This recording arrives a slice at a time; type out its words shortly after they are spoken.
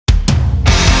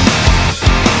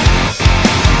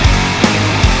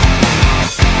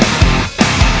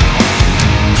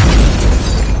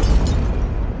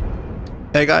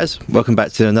Hey guys, welcome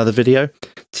back to another video.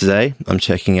 Today I'm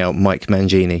checking out Mike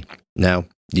Mangini. Now,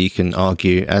 you can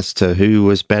argue as to who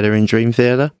was better in Dream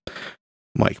Theater,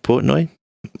 Mike Portnoy,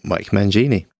 Mike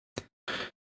Mangini.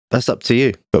 That's up to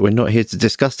you, but we're not here to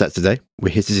discuss that today.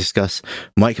 We're here to discuss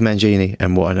Mike Mangini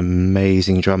and what an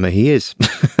amazing drummer he is.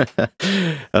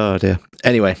 Oh dear.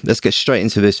 Anyway, let's get straight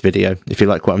into this video. If you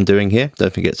like what I'm doing here,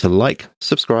 don't forget to like,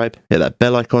 subscribe, hit that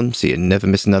bell icon so you never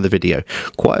miss another video.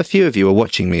 Quite a few of you are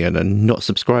watching me and are not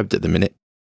subscribed at the minute.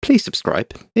 Please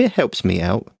subscribe. It helps me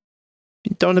out.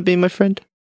 You don't want to be my friend?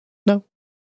 No?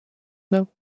 No?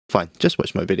 Fine, just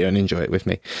watch my video and enjoy it with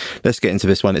me. Let's get into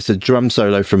this one. It's a drum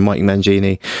solo from Mike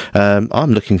Mangini.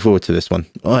 I'm looking forward to this one.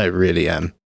 I really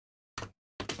am.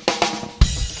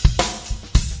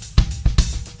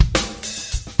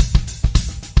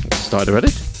 Start already?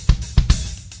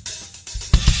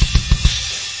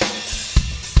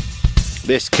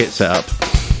 This kit setup.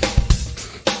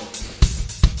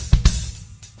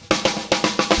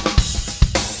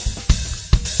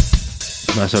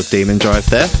 Nice old Demon drive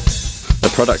there. The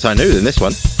product I knew in this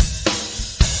one.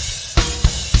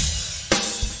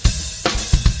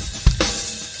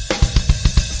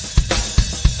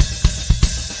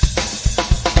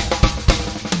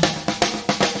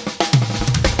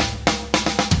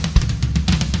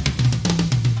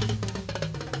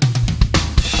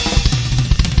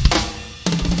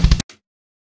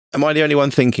 Am I the only one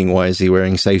thinking, why is he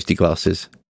wearing safety glasses?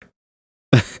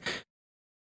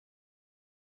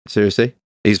 Seriously?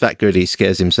 He's that good, he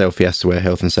scares himself he has to wear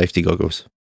health and safety goggles.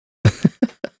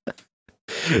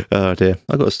 Oh dear,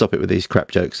 I've got to stop it with these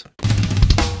crap jokes.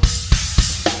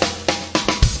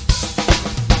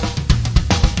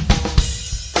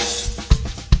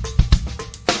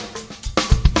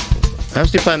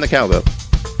 How's he playing the cowbell?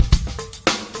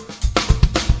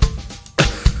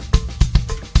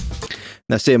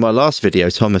 Now see, in my last video,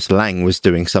 Thomas Lang was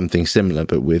doing something similar,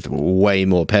 but with way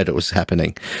more pedals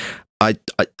happening.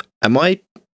 Am I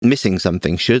missing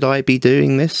something? Should I be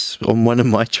doing this on one of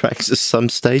my tracks at some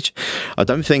stage? I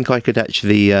don't think I could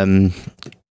actually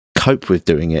cope with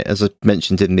doing it. As I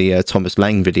mentioned in the Thomas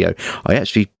Lang video, I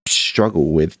actually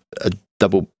struggle with a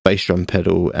double bass drum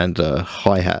pedal and a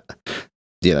hi-hat.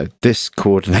 You know, this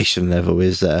coordination level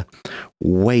is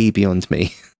way beyond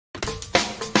me.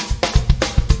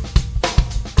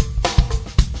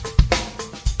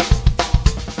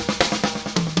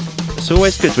 It's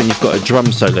always good when you've got a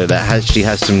drum solo that actually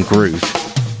has some groove.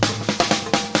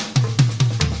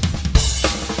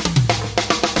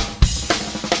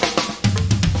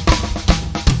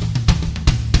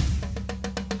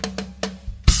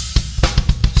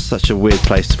 Such a weird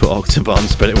place to put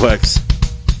octobans, but it works.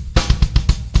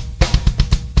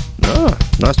 Oh,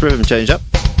 nice rhythm change up.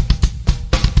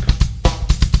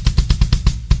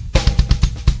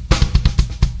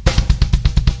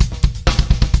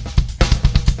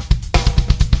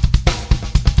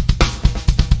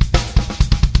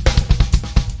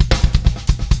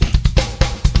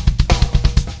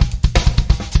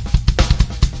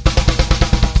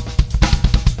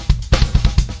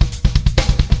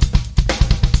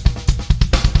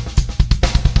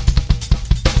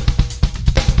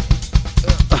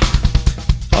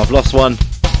 I've lost one.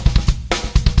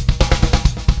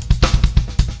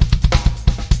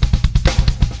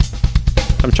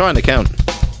 I'm trying to count.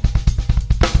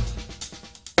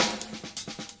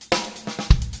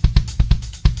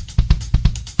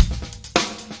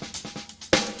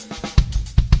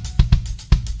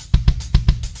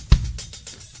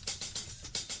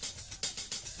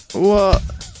 What?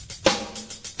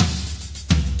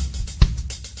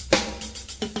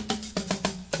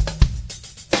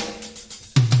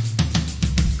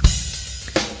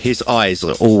 His eyes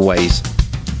are always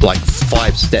like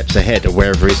 5 steps ahead of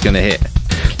wherever he's going to hit.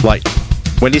 Like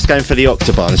when he's going for the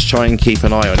octobans, try and keep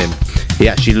an eye on him. He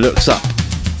actually looks up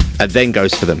and then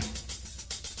goes for them.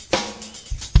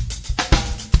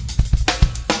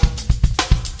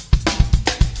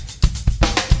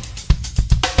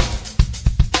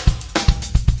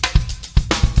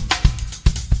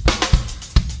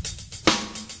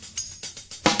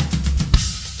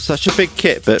 Such a big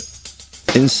kit, but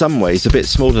in some ways a bit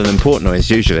smaller than Portnoy's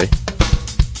usually.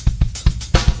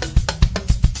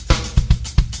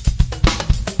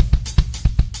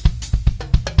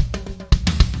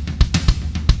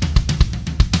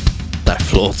 That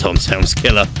floor tom sounds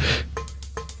killer.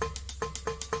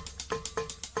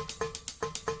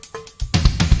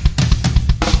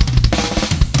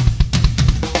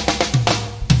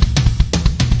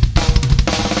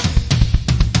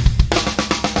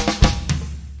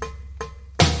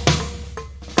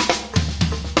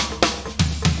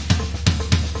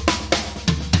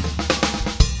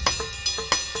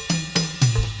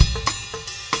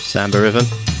 Samba rhythm.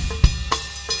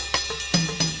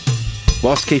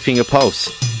 Whilst keeping a pulse.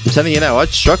 I'm telling you now, I'd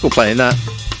struggle playing that.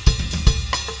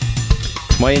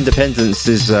 My independence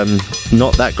is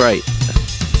not that great.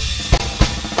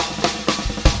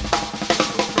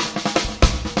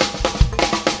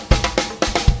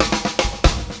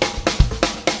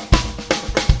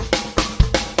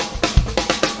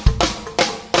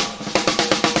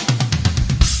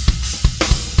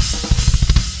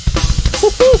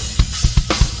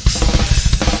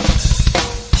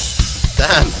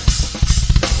 Damn.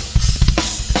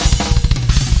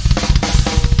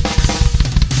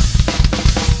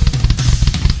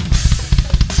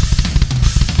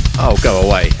 Oh, go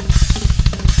away.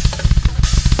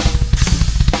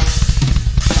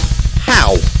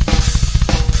 How?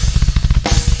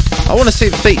 I want to see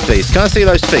the feet, please. Can I see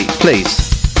those feet,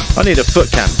 please? I need a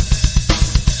foot cam.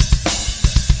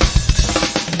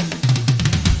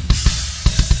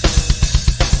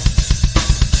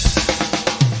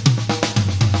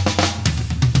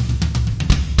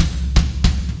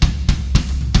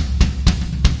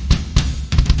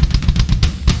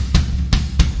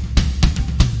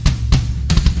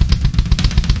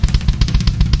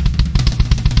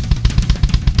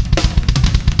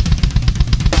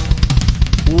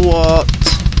 What?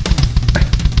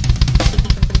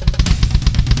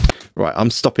 Right,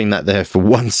 I'm stopping that there for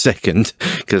 1 second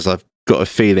because I've got a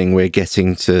feeling we're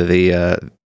getting to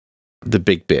the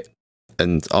big bit,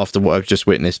 and after what I've just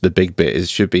witnessed, the big bit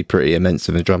should be pretty immense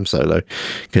in the drum solo,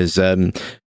 because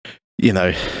you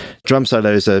know, drum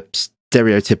solos are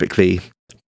stereotypically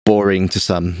boring to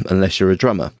some unless you're a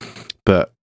drummer,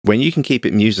 but when you can keep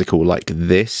it musical like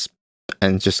this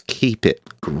and just keep it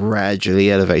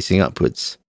gradually elevating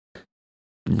upwards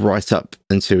right up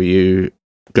until you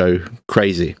go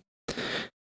crazy,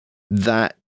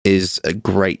 that is a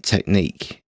great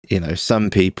technique. You know,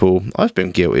 some people, I've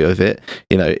been guilty of it,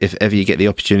 you know, if ever you get the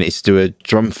opportunity to do a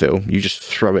drum fill, you just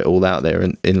throw it all out there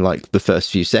in like the first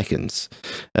few seconds,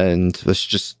 and that's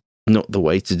just not the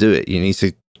way to do it. You need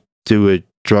to do a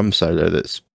drum solo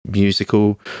that's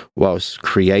musical whilst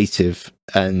creative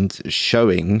and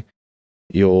showing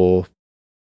your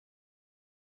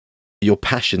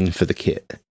passion for the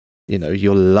kit, you know,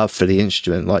 your love for the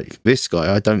instrument. Like this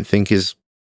guy, I don't think is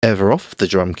ever off the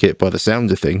drum kit by the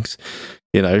sound of things,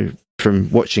 you know, from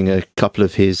watching a couple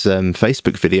of his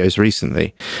Facebook videos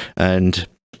recently. And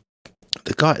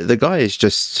the guy is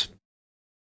just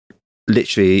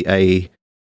literally a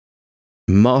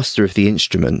master of the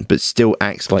instrument, but still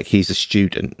acts like he's a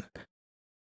student.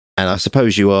 And I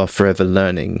suppose you are forever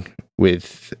learning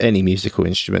with any musical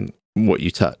instrument what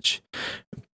you touch.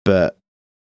 But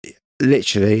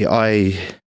literally, I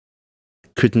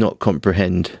could not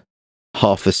comprehend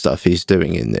half the stuff he's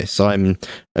doing in this. I'm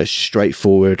a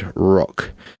straightforward rock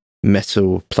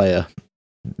metal player.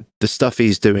 The stuff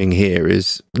he's doing here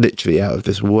is literally out of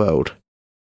this world.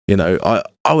 You know,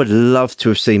 I would love to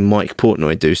have seen Mike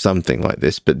Portnoy do something like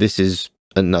this, but this is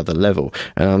another level.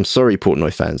 And I'm sorry,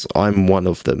 Portnoy fans, I'm one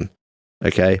of them,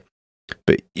 okay?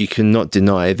 But you cannot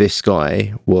deny this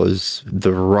guy was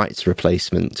the right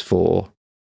replacement for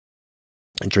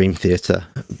Dream Theater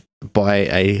by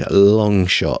a long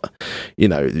shot. You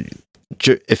know,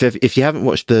 if you haven't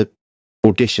watched the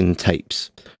audition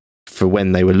tapes for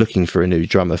when they were looking for a new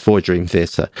drummer for Dream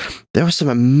Theater, there were some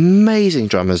amazing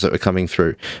drummers that were coming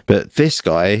through. But this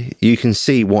guy, you can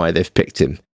see why they've picked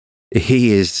him.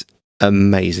 He is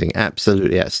amazing,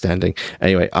 absolutely outstanding.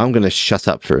 Anyway, I'm going to shut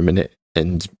up for a minute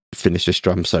and finish this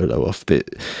drum solo off.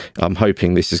 I'm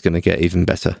hoping this is going to get even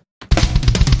better.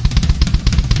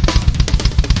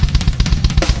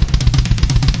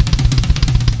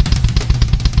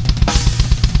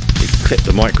 He clipped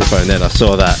the microphone then, I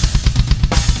saw that.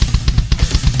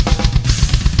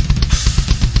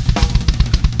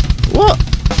 What?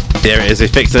 There it is,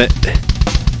 he's fixing it.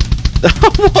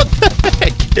 What the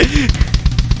heck?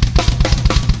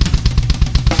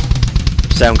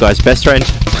 Sound guy's best friend.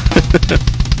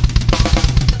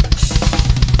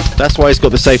 That's why he's got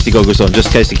the safety goggles on, just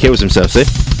in case he kills himself, see?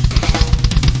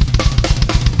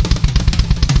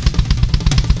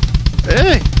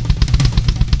 Hey!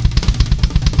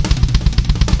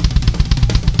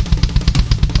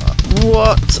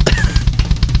 What?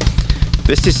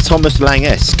 This is Thomas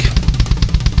Lang-esque.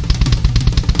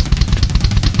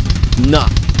 Nah.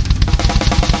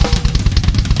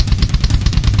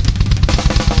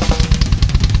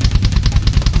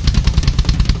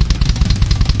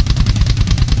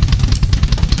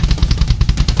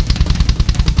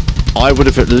 I would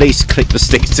have at least clicked the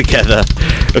sticks together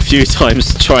a few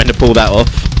times trying to pull that off.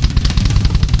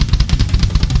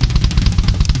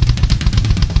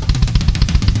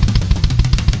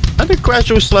 And a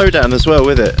gradual slowdown as well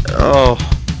with it. Oh.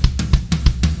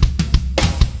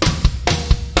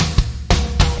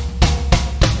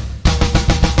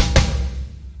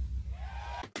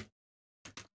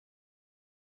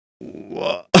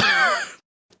 What?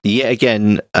 Yet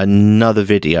again, another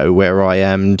video where I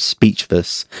am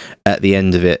speechless at the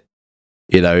end of it.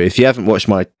 You know, if you haven't watched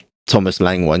my Thomas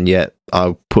Lang one yet,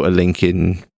 I'll put a link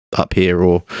in up here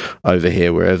or over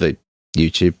here, wherever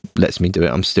YouTube lets me do it.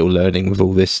 I'm still learning with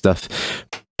all this stuff.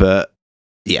 But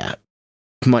yeah,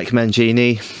 Mike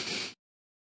Mangini,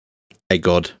 a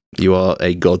god. You are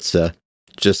a god, sir.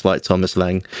 Just like Thomas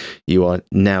Lang, you are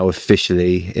now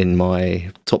officially in my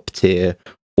top tier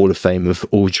Hall of Fame of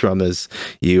all drummers.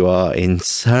 You are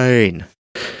insane.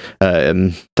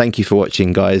 Thank you for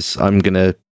watching, guys. I'm going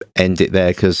to end it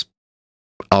there because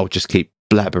I'll just keep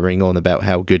blabbering on about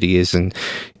how good he is, and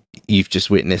you've just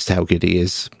witnessed how good he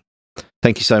is.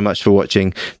 Thank you so much for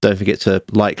watching. Don't forget to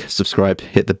like, subscribe,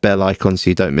 hit the bell icon so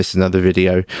you don't miss another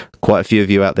video. Quite a few of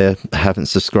you out there haven't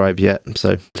subscribed yet,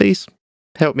 so please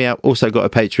help me out. Also got a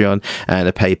Patreon and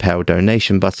a PayPal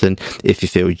donation button if you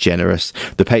feel generous.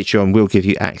 The Patreon will give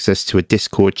you access to a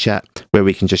Discord chat where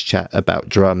we can just chat about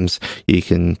drums. You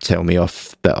can tell me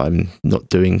off that I'm not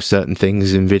doing certain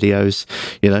things in videos.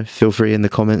 You know, feel free in the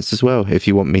comments as well if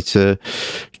you want me to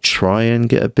try and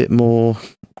get a bit more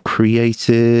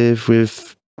creative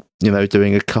with, you know,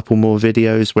 doing a couple more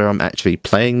videos where I'm actually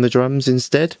playing the drums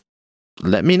instead.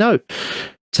 Let me know.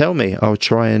 Tell me. I'll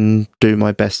try and do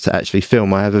my best to actually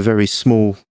film. I have a very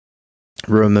small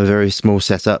room, a very small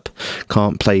setup.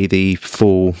 Can't play the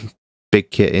full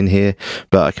big kit in here,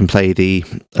 but I can play the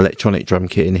electronic drum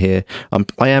kit in here.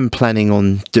 I am planning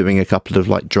on doing a couple of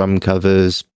like drum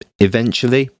covers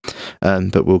eventually,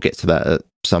 but we'll get to that at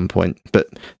some point. But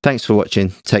thanks for watching.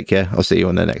 Take care. I'll see you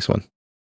on the next one.